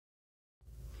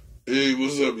Hey,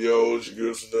 what's up, y'all? It's your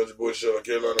girl, Sonata Boy, Charlotte,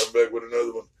 Carolina. I'm back with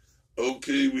another one.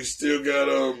 Okay, we still got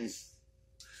In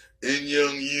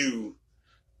Young You.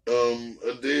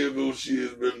 A day ago she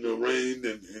has been arraigned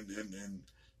and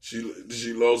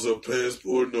she lost her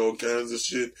passport and all kinds of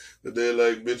shit. But they're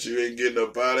like, bitch, you ain't getting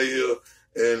up out of here.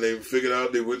 And they figured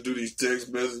out, they went through these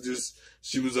text messages.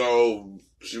 She was all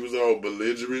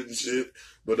belligerent and shit.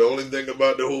 But the only thing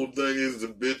about the whole thing is the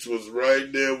bitch was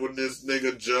right there when this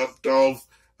nigga jumped off.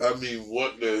 I mean,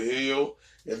 what the hell?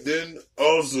 And then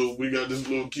also we got this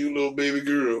little cute little baby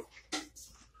girl.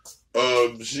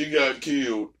 She got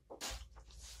killed.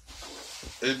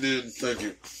 And then, thank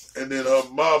you. And then her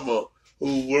mama,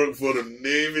 who worked for the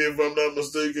Navy, if I'm not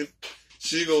mistaken,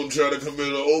 she gonna try to commit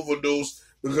an overdose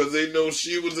because they know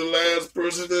she was the last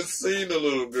person that seen the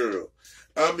little girl.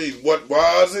 I mean, what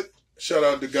was it? Shout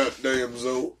out to goddamn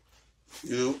Zoe.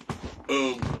 You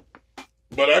know?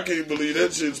 But I can't believe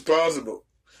that shit's possible.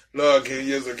 No, I can't.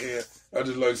 Yes, I can. I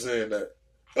just like saying that.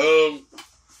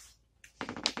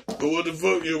 But what the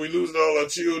fuck, we losing all our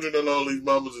children and all these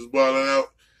mamas is wilding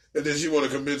out. And then she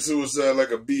want to commit suicide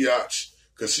like a biatch.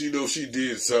 Because she knows she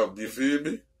did something. You feel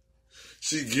me?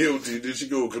 She guilty. Then she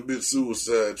go commit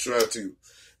suicide. Try to.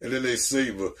 And then they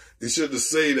save her. They shouldn't have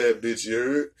saved that bitch, you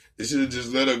heard? They should have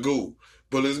just let her go.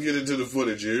 But let's get into the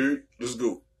footage, you heard? Let's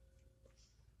go.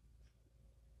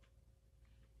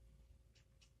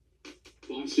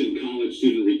 Boston College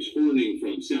student returning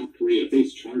from South Korea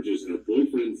faced charges in her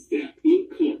boyfriend's death. In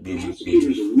court,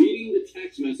 prosecutors are reading the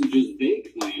text messages they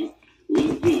claim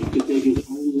led him to take his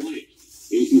own life.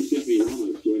 AC's Stephanie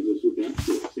Ramos joins us with that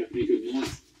story. Stephanie, good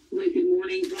morning. Well, good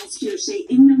morning. Prosecutors say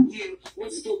In Young You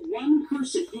was the one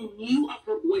person who knew of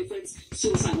her boyfriend's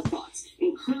suicidal thoughts,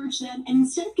 encouraged them, and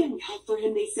instead of getting help for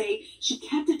him, they say she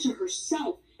kept it to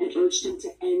herself and urged him to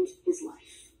end his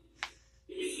life.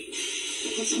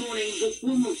 This morning, the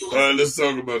former boss... All right, let's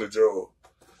talk about it, y'all.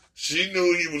 She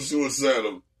knew he was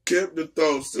suicidal, kept the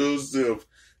thoughts to herself,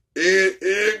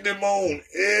 egged him on,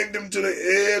 egged him to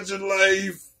the edge of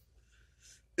life,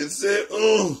 and said,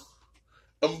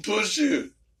 I'm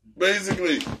pushing.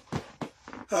 Basically,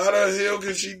 how the hell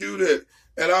can she do that?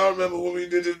 And I remember when we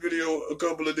did this video a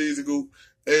couple of days ago,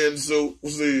 and so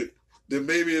said that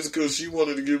maybe it's because she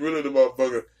wanted to get rid of the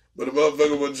motherfucker, but the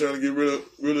motherfucker wasn't trying to get rid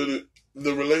of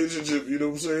the relationship, you know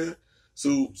what I'm saying?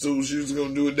 So she was going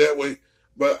to do it that way.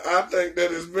 But I think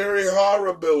that is very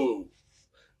horrible.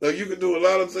 Like, you can do a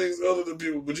lot of things other than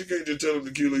people, but you can't just tell them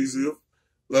to kill themselves.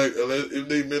 Like, if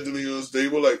they mentally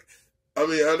unstable. Like, I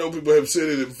mean, I know people have said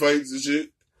it in fights and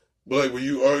shit, but like when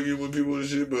you argue with people and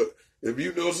shit, but if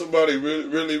you know somebody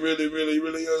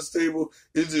really unstable,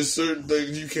 it's just certain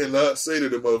things you cannot say to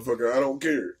the motherfucker. I don't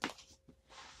care.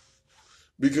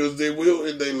 Because they will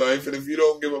in their life, and if you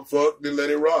don't give a fuck, then let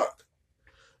it rock.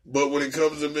 But when it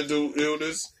comes to mental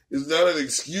illness, it's not an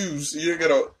excuse. You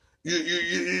gotta,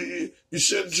 you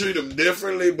shouldn't treat them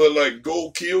differently, but like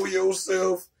go kill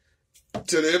yourself.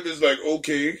 To them, it's like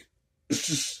okay,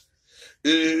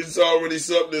 it's already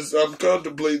something that I'm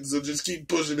contemplating. So just keep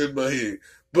pushing in my head,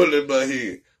 pull in my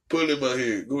head, pull in my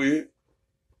head. Go ahead.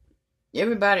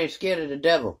 Everybody's scared of the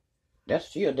devil.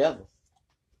 That's your devil.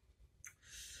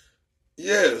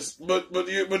 Yes, but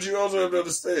you also have to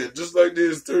understand, just like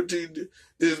there's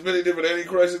many different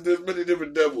antichrists, there's many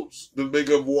different devils that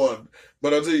make up one.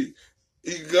 But I tell you,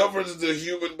 he governs the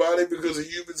human body because the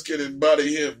humans can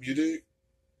embody him, you dig?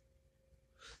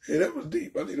 Hey, that was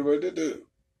deep. I need to write that down.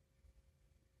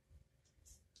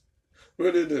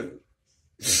 Write that down.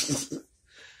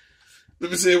 Let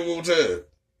me say it one more time.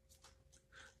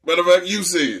 Matter of fact, you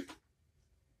say it.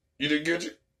 You didn't catch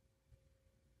it?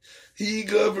 He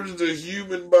governs the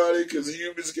human body because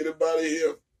humans can embody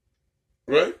him.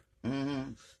 Right?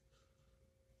 Mm-hmm.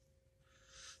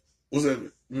 What's that?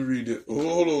 Let me read that.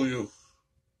 Hold on, yo.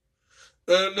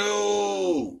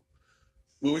 No.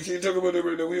 Well, we can't talk about that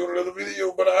right now. We on another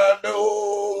video, but I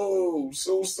know.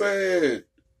 So sad.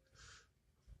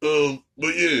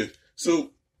 But yeah.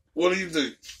 So, what do you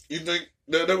think? You think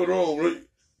that was wrong, right?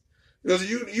 Because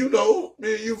you know,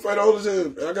 man, you fight all the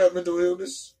time. I got mental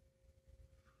illness.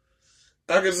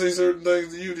 I can say certain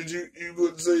things to you that you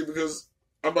wouldn't say because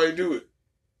I might do it.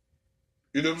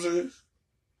 You know what I'm saying?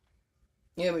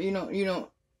 Yeah, but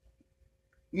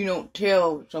you don't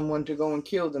tell someone to go and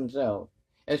kill themselves,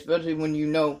 especially when you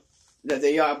know that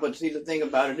they are. But see, the thing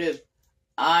about it is,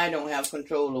 I don't have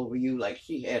control over you like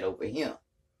she had over him.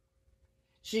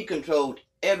 She controlled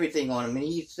everything on him, and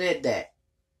he said that.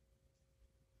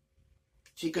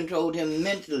 She controlled him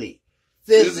mentally,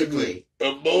 physically,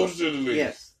 emotionally.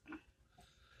 Yes.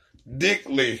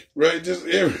 Dickly, right? Just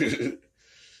every.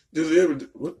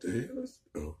 What the hell is?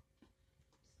 Oh.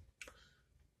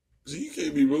 See, you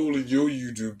can't be rolling your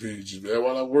YouTube pages, man.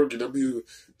 While I'm working, I'm here.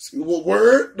 What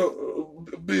word? No,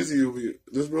 I'm busy over here.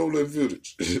 Let's roll that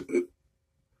footage.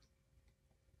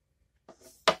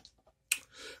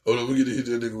 Hold on, we're going to hit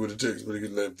that nigga with a text, but he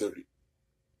get 11:30.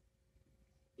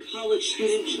 College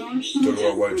student charged in the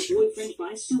death of her boyfriend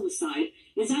by suicide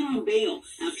is out on bail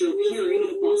after appearing in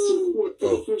a Boston court for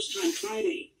the first time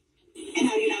Friday. And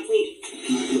how do you not plead?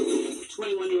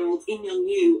 21-year-old In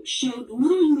Young-Yu showed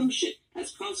little emotion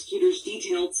as prosecutors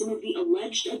detailed some of the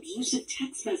alleged abusive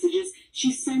text messages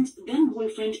she sent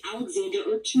then-boyfriend Alexander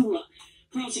Urtula.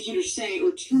 Prosecutors say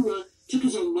Urtula took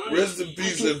his own life. Rest in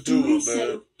peace, Urtula,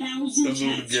 man.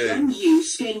 37,000 texts from Yu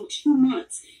spanning 2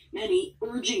 months, many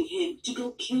urging him to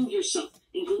go kill yourself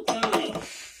and go die.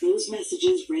 Those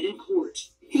messages read in court.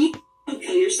 If you don't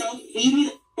kill yourself, leave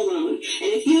me alone.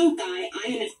 And if you don't die,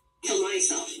 I'm going to kill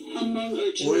myself. Among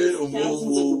Urtula's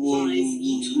thousands of replies,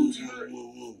 he told her.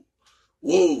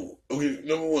 Whoa. Okay,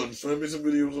 number one, find me some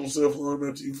videos on self-harm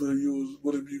after you find yours.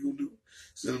 Whatever you gonna do,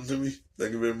 send them to me.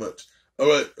 Thank you very much. All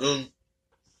right,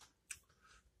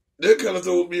 that kind of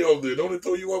throws me off there. Don't it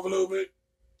throw you off a little bit?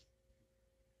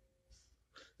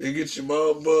 And get your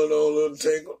mom bun all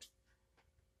untangled?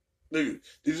 Nigga,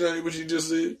 did you hear what she just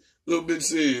said? Little bitch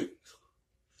said,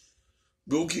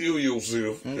 go kill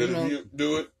yourself. And if you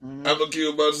do it, I'm gonna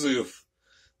kill myself.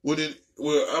 Well,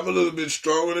 I'm a little bit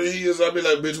stronger than he is. I be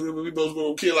like, bitch, we both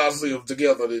gonna kill ourselves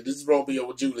together. This is Romeo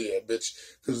and Juliet, bitch.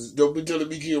 Because don't be telling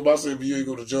me kill myself if you ain't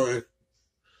gonna join.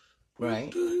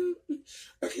 Right.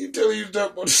 I keep telling you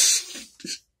that much.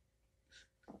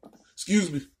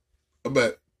 Excuse me. I'm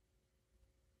back.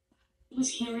 Was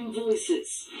hearing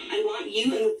voices. I want you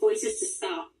and the voices to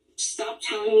stop. Stop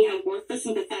telling me how worthless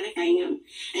and pathetic I am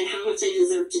and how much I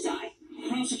deserve to die.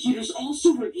 Prosecutors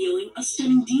also revealing a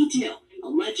stunning detail,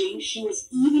 alleging she was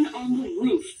even on the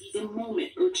roof the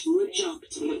moment Urtula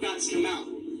jumped. When the facts come out,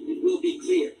 it will be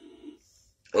clear.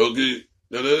 Okay,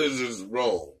 now that is just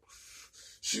wrong.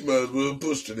 She might as well have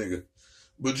pushed the nigga.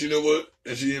 But you know what?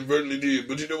 And she inadvertently did.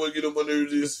 But you know what get on my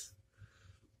nerves is?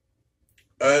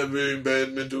 I have very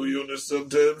bad mental illness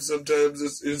sometimes. Sometimes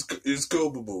it's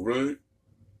culpable, right?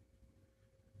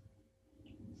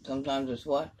 Sometimes it's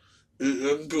what?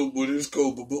 I'm culpable. It's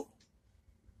culpable.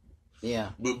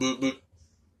 Yeah. But I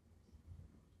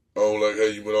don't like how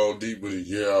you went all deep with it.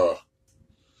 Yeah.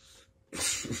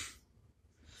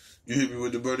 You hit me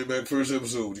with the Bernie Mac first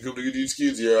episode. You come to get these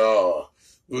kids? Yeah.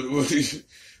 Well,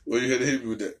 you had to hit me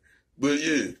with that. But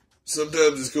yeah,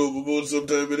 sometimes it's culpable and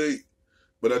sometimes it ain't.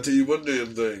 But I tell you one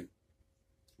damn thing.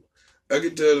 I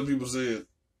get tired of people saying,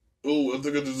 oh, I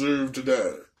think I deserve to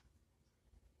die.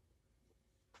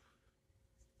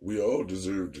 We all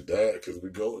deserve to die because we're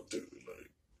going to.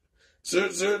 Like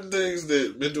certain things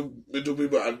that mental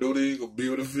people, I know they ain't going to be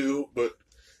able to feel, but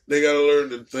they got to learn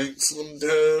to think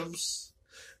sometimes.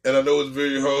 And I know it's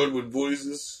very hard with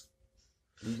voices.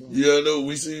 Mm-hmm. Yeah, I know.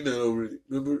 We seen that already.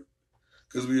 Remember?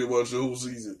 Because we had watched the whole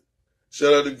season.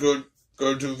 Shout out to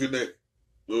Cartoon Connect.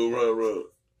 Little Ron.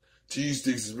 Cheese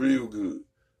sticks is real good.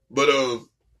 But,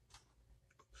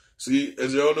 see,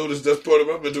 as y'all notice, that's part of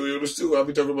my mental illness too. I'll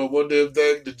be talking about one damn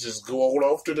thing to just go on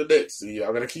off to the next. See,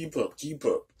 y'all gotta keep up.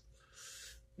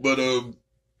 But,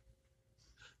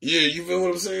 yeah, you feel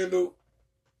what I'm saying, though?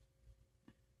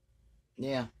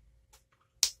 Yeah.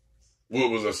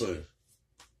 What was I saying?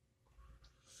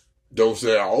 Don't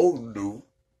say I don't know.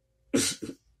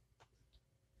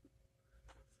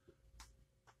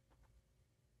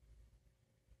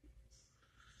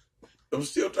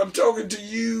 I'm talking to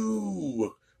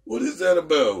you. What is that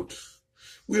about?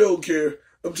 We don't care.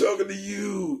 I'm talking to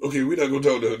you. Okay, we're not going to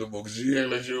talk to her no more because she ain't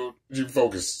like you're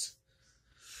focused.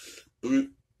 Wait,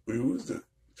 who is that?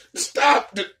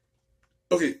 Stop!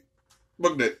 Okay,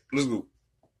 fuck that. Let's go.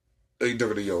 I ain't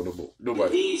talking to y'all no more.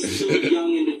 Nobody. These two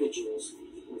young individuals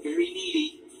were very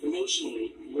needy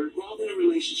emotionally, were involved in a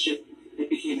relationship that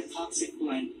became a toxic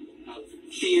blend of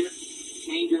fear,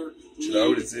 anger, should I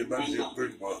already say about it?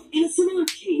 In a similar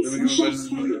case, Michelle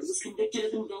Carter was convicted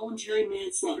of involuntary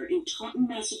manslaughter in Taunton,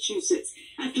 Massachusetts,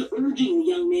 after urging the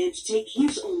young man to take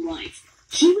his own life.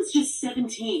 She was just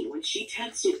 17 when she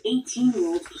texted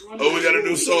 18-year-old Conrad. Oh, we got a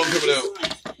new song coming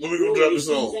out. When we gonna drop the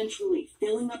song? Eventually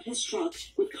filling up his truck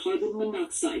with carbon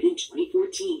monoxide in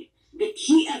 2014. The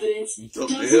key evidence: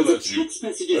 dozens of text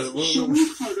messages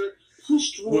showing Carter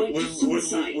pushed Roy to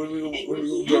suicide, and when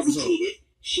he hesitated,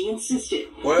 she insisted.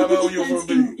 Why am I on your phone?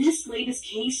 In this latest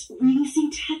case,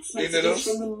 releasing text messages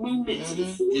from the moment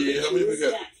before his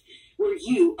death, where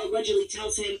you allegedly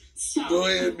tells him, "Stop,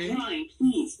 I'm crying,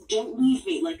 please, don't leave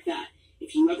me like that. If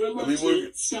If you ever loved me,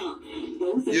 stop.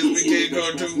 Both of these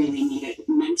individuals really needed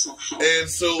mental health. And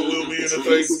so we'll be in the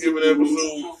Thanksgiving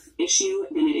episode. Issue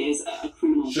than it is a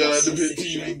criminal Shout out to justice Pit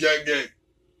TV, issue. gang gang.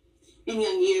 In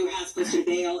Young Yu has posted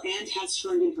bail and has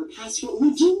turned in her passport.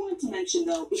 We do want to mention,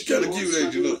 though, if you are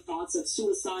struggling with thoughts of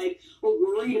suicide or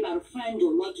worried about a friend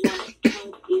or loved one,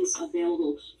 help is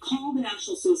available. Call the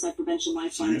National Suicide Prevention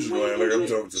Lifeline.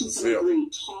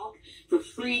 Talk for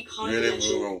free,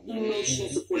 confidential, emotional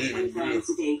support 24 hours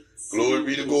a day. Glory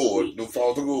be to God. No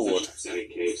fault to God. Pathetic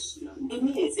case.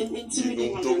 It is. And so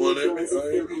many people feel as if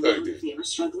they're alone if they are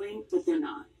struggling, but they're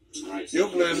not. All right. Your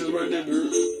glasses right there,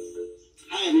 girl.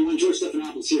 Hi everyone, George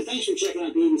Stephanopoulos here. Thanks for checking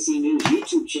out the ABC News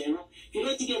YouTube channel. If you'd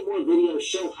like to get more videos,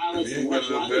 show highlights, If you ain't got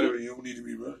enough battery, you don't need to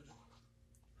be running.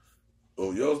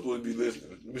 Oh, y'all supposed to be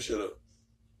listening. Let me shut up.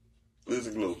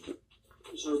 Listen close.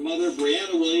 her mother,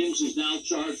 Brianna Williams, is now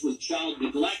charged with child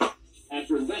neglect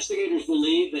after investigators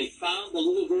believe they found the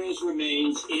little girl's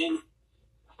remains in...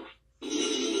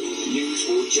 News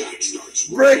 4 Jack starts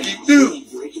Breaking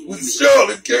news with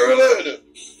Charlotte, Carolina.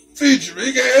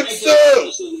 Featuring Ed Sub.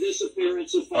 The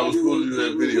disappearance of I was supposed to do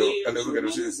that video. I never got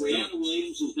a chance to do it. Brianna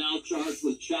Williams is now charged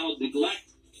with child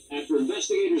neglect after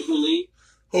investigators believe...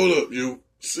 Hold up, you.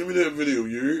 Send me that video,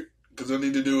 you heard? Because I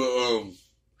need to do a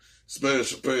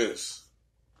smash or pass.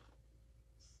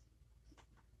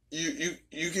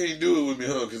 You can't do it with me,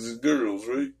 huh? Because it's girls,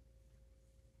 right?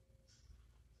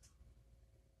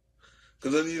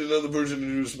 Because I need another person to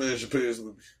do a smash or pass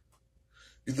with me.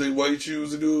 You think White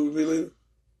choose to do it with me later?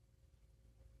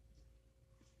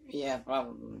 Yeah,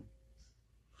 probably.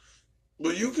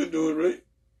 But you can do it, right?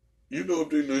 You know if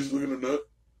they're nice looking or not.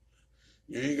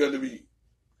 You ain't got to be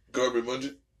garbage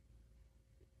munching.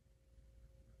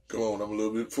 Come on, I'm a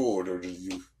little bit forwarder than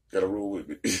you. Gotta roll with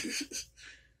me.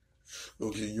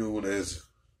 Okay, you don't want to answer.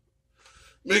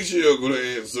 Make sure y'all go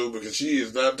to Aunt Sue because she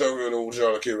is not talking to old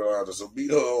Charlotte, Carolina, so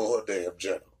beat her on her damn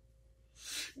channel.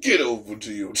 Get over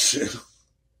to your channel.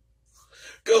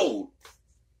 Go.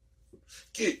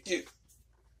 Get.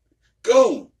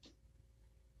 Go.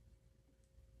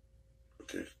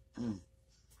 Okay.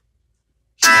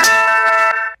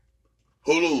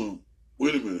 Hold on.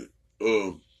 Wait a minute.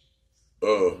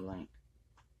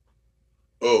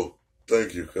 Oh,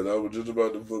 thank you, because I was just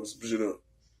about to fuck some shit up.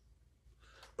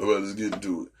 I'm about to get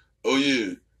into it. Oh,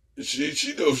 yeah.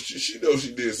 She knows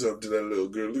she did something to that little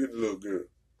girl. Look at the little girl.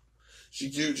 She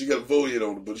cute. She got a forehead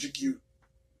on her, but she cute.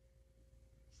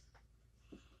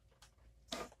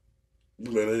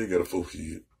 Man, I ain't got a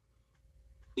forehead.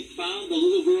 They found the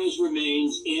little girl's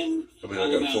remains in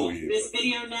Alabama. This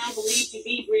video now believed to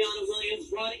be Brianna Williams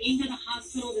brought into the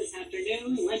hospital this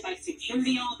afternoon, led by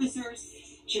security officers.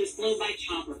 She was flown by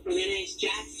chopper from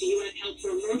NHJAX to UF Health for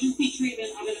emergency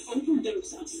treatment of an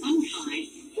overdose of some kind.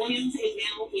 Williams is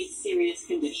now in serious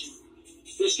condition.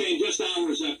 This came just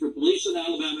hours after police in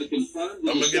Alabama confirmed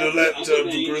the I'm gonna get a laptop for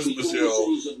Christmas, y'all.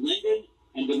 cities of Linden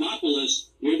and Demopolis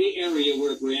near the area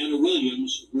where Brianna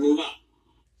Williams grew up.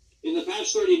 In the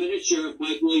past 30 minutes, Sheriff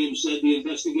Mike Williams said the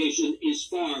investigation is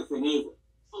far from over.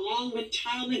 Along with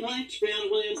child neglect, Brianna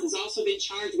Williams has also been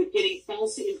charged with getting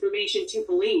false information to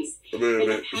police. In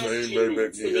the past 10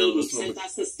 minutes, the Navy sent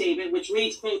us a statement which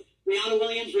reads, quote, Brianna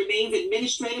Williams remains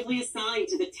administratively assigned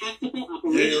to the Tactical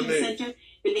Operations Center.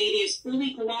 The Navy is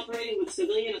fully cooperating with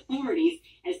civilian authorities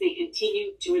as they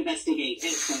continue to investigate,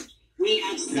 end quote. We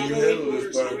have several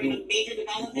reporters covering a major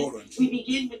development. We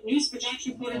begin with News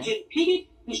Projection reporter Jen Piggott,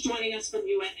 who's joining us from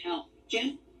UF Health.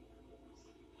 Jen?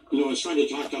 You know, I was trying to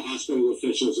talk to hospital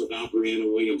officials about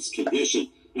Brianna Williams' condition.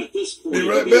 At this point, be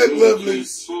right back, lovely.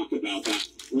 Talk about that.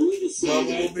 Only to say Mama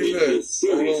that will be it back. is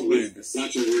serious. Hold on, baby. That's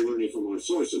what we're learning from our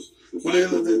sources. The What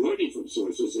fact that is we're it? learning from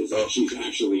sources is that she's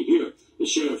actually here. The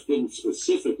sheriff didn't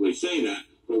specifically say that,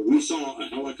 but we saw a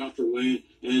helicopter land,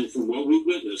 and from what we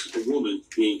witnessed, a woman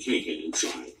being taken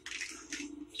inside.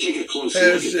 Take a close look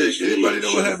at this video. Anybody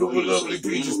know what happened with Lovely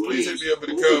Peaches? Please hit me up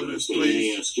in the comments,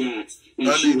 please.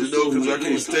 I need to know because I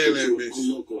can't stand that bitch.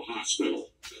 Local hospital.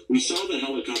 We saw the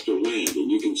helicopter land,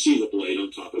 and you can see the blade on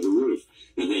top of the roof.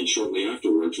 And then shortly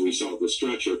afterwards, we saw the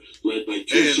stretcher led by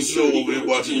two And so security we're guards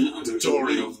watching and others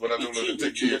tutorials, around. but I don't know to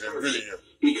take care of that video.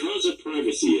 Because of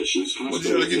privacy issues, What, you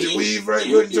trying to get your weave right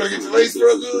good? You trying to get your lace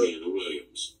front good? Brianna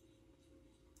Williams.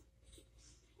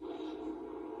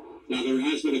 Now, there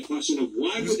has been a question of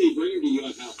why would they bring her to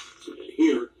UF Health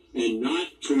here and not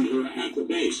treat her at the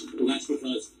base? Well, that's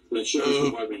because the sheriff's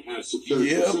department has security.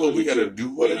 Yeah, but we gotta do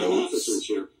one of They have those. officers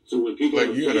here. So when people Like,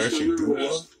 are you gotta placed actually under do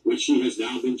arrest, one? which she has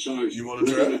now been charged You wanna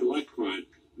with try a it? neglect crime,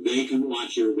 they can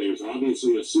watch her. There's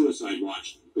obviously a suicide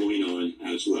watch going on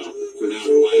as well. For now,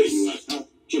 we're at UF Health.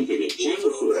 Jim Piggott, Channel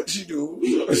 4, What you do?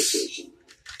 the other station.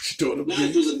 Tore Now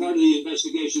to the part of the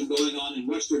investigation going on in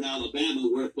western Alabama,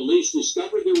 where police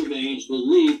discovered the remains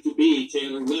believed to be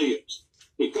Taylor Williams.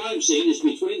 The crime scene is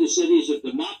between the cities of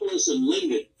Demopolis and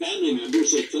Linden. Family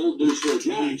members have told News4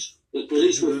 Jax that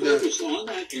police were focused on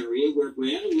that area where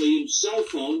Brianna Williams' cell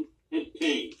phone had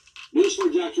pinged.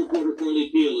 News4 Jax reporter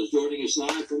Corley Peel is joining us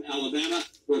live from Alabama,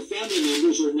 where family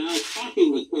members are now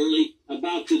talking with Corley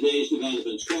about today's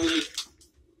developments. Corley?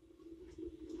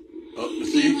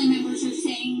 Family members are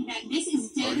saying that this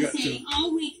is devastating.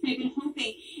 All week they've been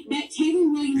hoping that Taylor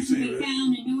Williams would be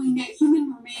found, and knowing that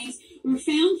human remains were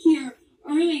found here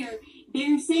earlier,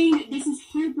 they're saying that this is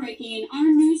heartbreaking. And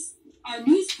our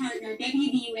news partner,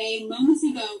 WVUA, moments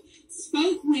ago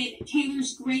spoke with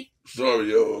Taylor's great...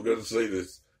 Sorry, y'all, I gotta say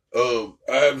this. I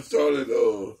have started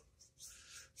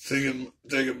taking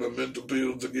my mental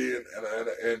pills again,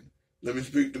 and let me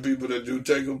speak to people that do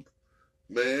take them.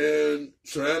 Man,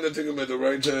 trying to take them at the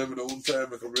right time and on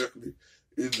time and correctly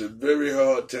is a very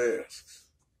hard task.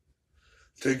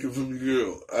 Take it from your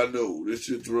girl. I know, this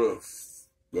shit's rough.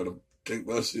 Gotta take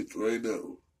my shit right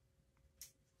now.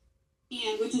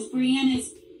 And which is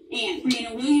Brianna's aunt,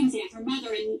 Brianna Williams' aunt, her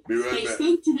mother, and they back.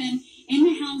 spoke to them in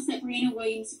the house that Brianna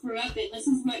Williams grew up in.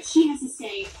 Listen to what she has to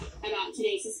say about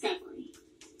today's discovery.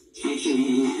 I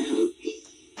feel hurt.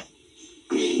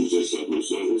 It's just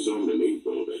it's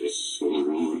unbelievable that it's going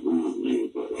on around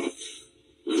me, but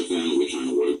we're trying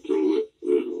to work through it,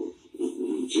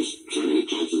 just trying to get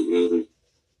closer together.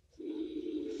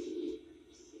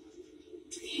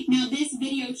 Now, this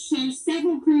video shows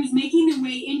several crews making their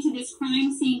way into this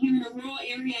crime scene here in a rural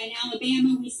area in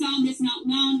Alabama. We saw this not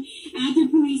long after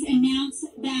police announced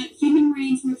that human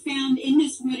remains were found in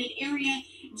this wooded area.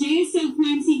 JSO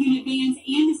crime scene unit vans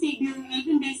and the State Bureau of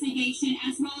Investigation,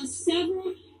 as well as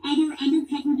several other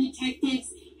undercover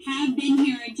detectives, have been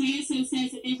here. And JSO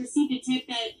says that they received a tip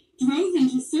that drove them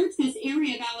to search this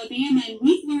area of Alabama. And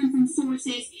we've learned from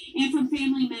sources and from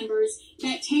family members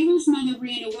that Taylor's mother,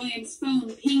 Brianna Williams'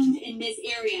 phone pinged in this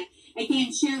area.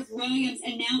 Again, Sheriff Williams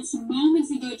announced moments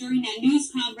ago during that news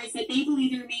conference that they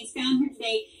believe the remains found here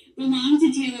today belong to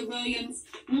Taylor Williams.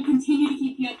 We'll continue to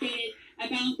keep you updated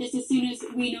about this as soon as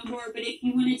we know more. But if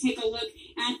you want to take a look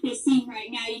at this scene right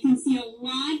now, you can see a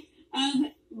lot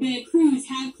of the crews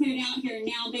have cleared out here.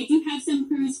 Now, they do have some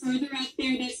crews further out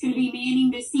there that's going to be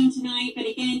manning this scene tonight. But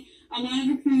again, a lot of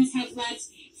the crews have left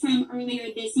from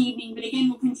earlier this evening. But again,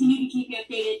 we'll continue to keep you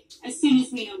updated as soon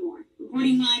as we know more.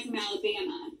 Reporting live from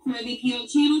Alabama, Corley Peel,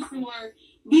 Channel 4,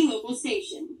 the local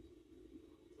station.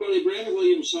 Corley, Brianna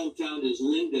Williams' hometown is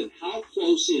Linden. How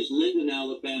close is Linden,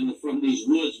 Alabama, from these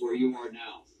woods where you are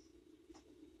now?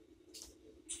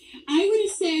 I would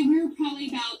say we're probably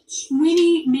about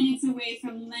 20 minutes away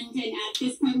from Linden at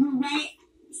this point. We're right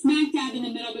smack dab in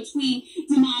the middle between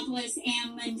Demopolis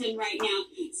and Linden right now.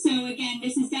 So again,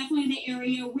 this is definitely the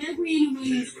area where Brianna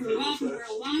Williams grew up, where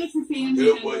a lot of her family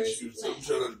members live. I'm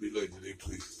trying not to be late today,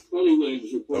 please. Corley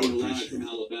Williams reporting live from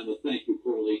Alabama. Thank you,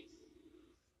 Corley.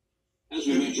 As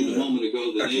we mentioned a moment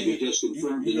ago, the Navy just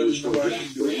confirmed the News4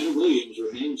 Jax. Brianna Williams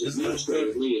remains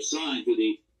administratively assigned to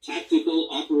the Tactical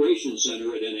Operations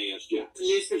Center at NAS Jax.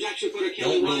 News4 Jax reporter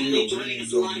Kelly Wiley joining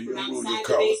us live from outside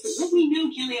the base. But what we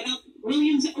know, Kelly, about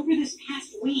Williams over this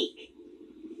past week?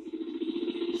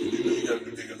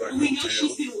 We know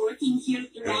she's been working here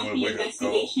throughout the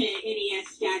investigation at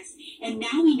NAS Jax, and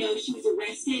now we know she was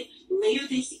arrested later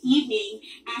this evening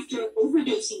after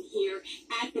overdosing here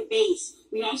at the base.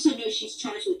 We also know she's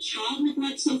charged with child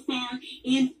neglect so far and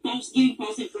giving false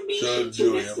information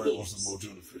to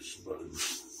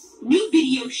investigators. New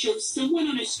video shows someone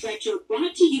on a stretcher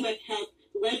brought to UF Health,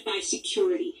 led by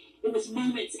security. It was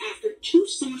moments after two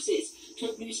sources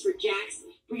told News4 Jax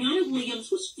Brianna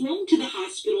Williams was flown to the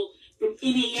hospital from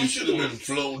NAS. She should have been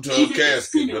flown to her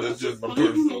casket, but it's just my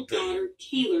personal daughter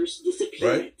Taylor's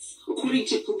disappearance. Right? According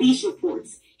to police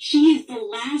reports, she is the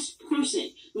last person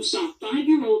who saw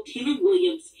 5-year-old Taylor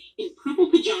Williams in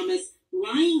purple pajamas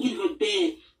lying in her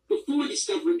bed before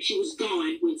discovering she was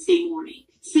gone Wednesday morning.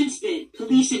 Since then,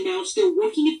 police announced they're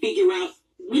working to figure out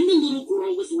when the little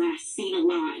girl was last seen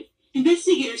alive.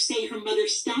 Investigators say her mother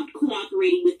stopped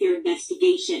cooperating with their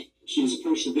investigation. She was a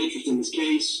person of interest in this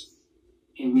case,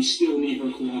 and we still need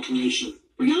her cooperation.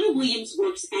 Brianna Williams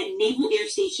works at Naval Air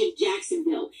Station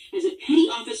Jacksonville as a petty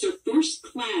officer first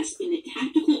class in the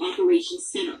Tactical Operations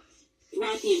Center.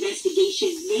 Throughout the investigation,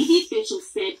 Navy officials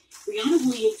said Brianna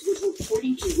Williams was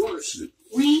reporting to work,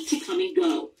 free to come and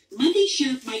go. Monday,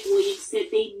 Sheriff Mike Williams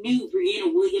said they knew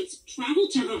Brianna Williams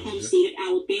traveled to her home state of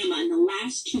Alabama in the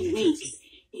last 2 weeks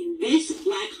in this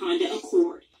black Honda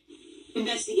Accord.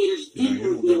 Investigators didn't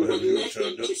reveal what led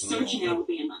them to search in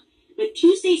Alabama, But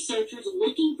Tuesday searchers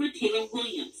looking for Taylor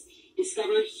Williams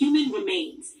discovered human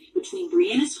remains between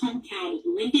Brianna's hometown of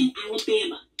Linden,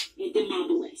 Alabama, and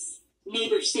Demopolis.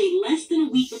 Neighbors say less than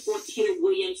a week before Taylor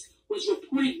Williams was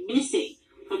reported missing,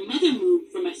 her mother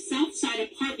moved from a South Side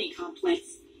apartment complex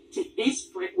to this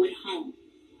Brentwood home.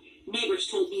 Neighbors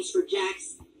told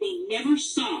News4Jax they never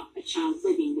saw a child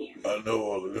living there. I know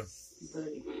all of them.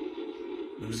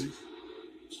 Let me see.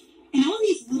 And all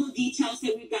these little details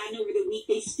that we've gotten over the week,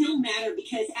 they still matter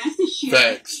because as the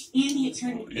sheriff Facts. and the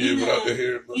attorney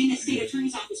and the state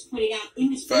attorney's office pointed out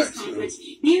in this press conference,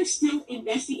 they are still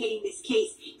investigating this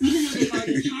case, even though they've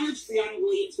already charged Brianna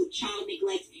Williams with child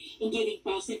neglect and giving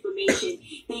false information.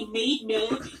 They made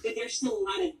note that there's still a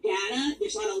lot of data,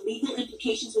 there's a lot of legal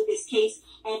implications with this case,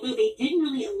 although they didn't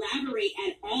really elaborate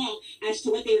at all as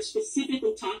to what they were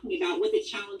specifically talking about, what the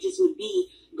challenges would be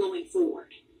going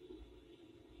forward.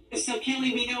 So,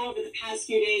 Kelly, we know over the past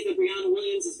few days that Brianna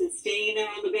Williams has been staying there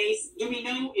on the base. Do we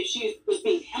know if she was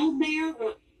being held there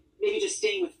or maybe just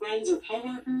staying with friends or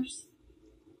coworkers?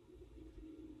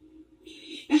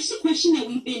 That's the question that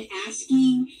we've been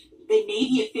asking the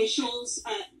Navy officials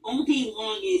all day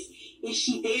long is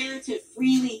she there to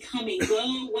freely come and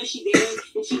go? Was she there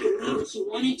that she could leave when she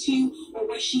wanted to? Or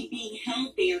was she being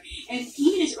held there? And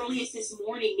even as early as this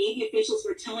morning, Navy officials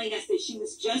were telling us that she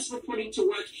was just reporting to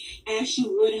work as she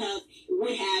would have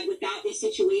without this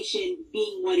situation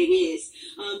being what it is.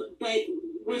 But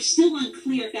we're still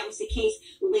unclear if that was the case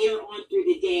later on through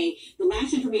the day. The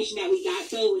last information that we got,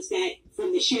 though, was that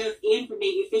from the sheriff and from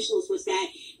Navy officials was that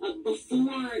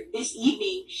before this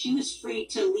evening, she was free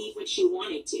to leave when she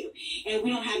wanted to. And we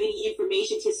don't have any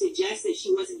information to suggest that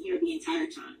she wasn't here the entire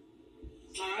time.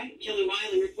 All right, Kelly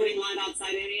Wiley reporting live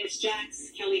outside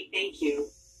NESJAX. Kelly, thank you.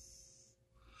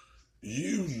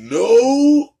 You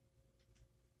know,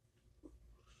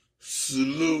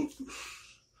 salute.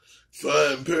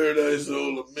 Find paradise,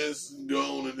 all the missing,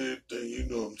 gone, and everything. You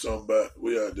know what I'm talking about.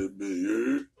 We out there, big. You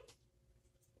heard?